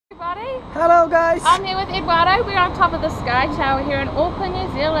Hello guys! I'm here with Eduardo. We're on top of the Sky Tower here in Auckland,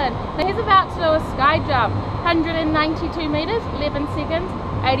 New Zealand. Now he's about to do a sky jump. 192 metres, 11 seconds,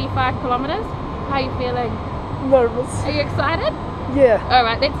 85 kilometres. How are you feeling? Nervous. Are you excited? Yeah.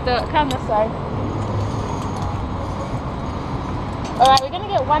 Alright, let's do it. Come this way. Alright, we're going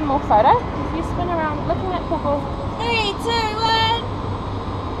to get one more photo. If you spin around looking at people. 3, 2, 1.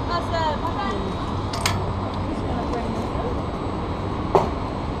 Awesome. Okay. Just going to bring this in.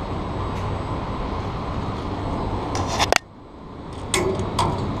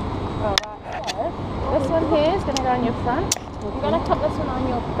 Alright, so this one here is going to go on your front. You're going to put this one on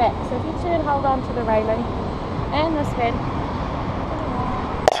your back. So if you turn, hold on to the railing and this head.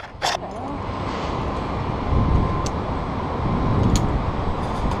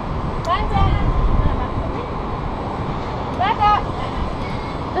 Back up.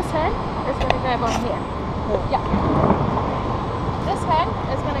 This hand is going to grab on here. Yeah. This hand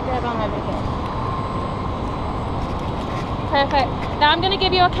is going to grab on over here. Perfect. Now I'm going to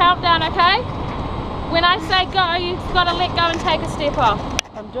give you a countdown, okay? When I say go, you've got to let go and take a step off.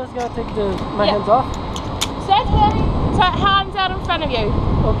 I'm just going to take my hands off. Stay steady. So hands out in front of you.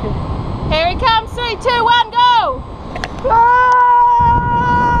 Okay. Here he comes. 3, 2, 1, go!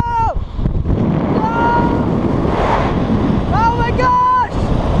 Oh my gosh!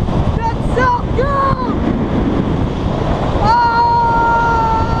 That's so cool! Oh!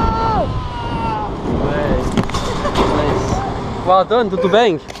 Nice. Well done, tudo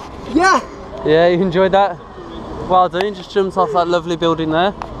bem? Yeah! Yeah, you enjoyed that? Well done, you just jumped off that lovely building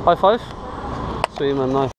there. High five. Sweet man, nice.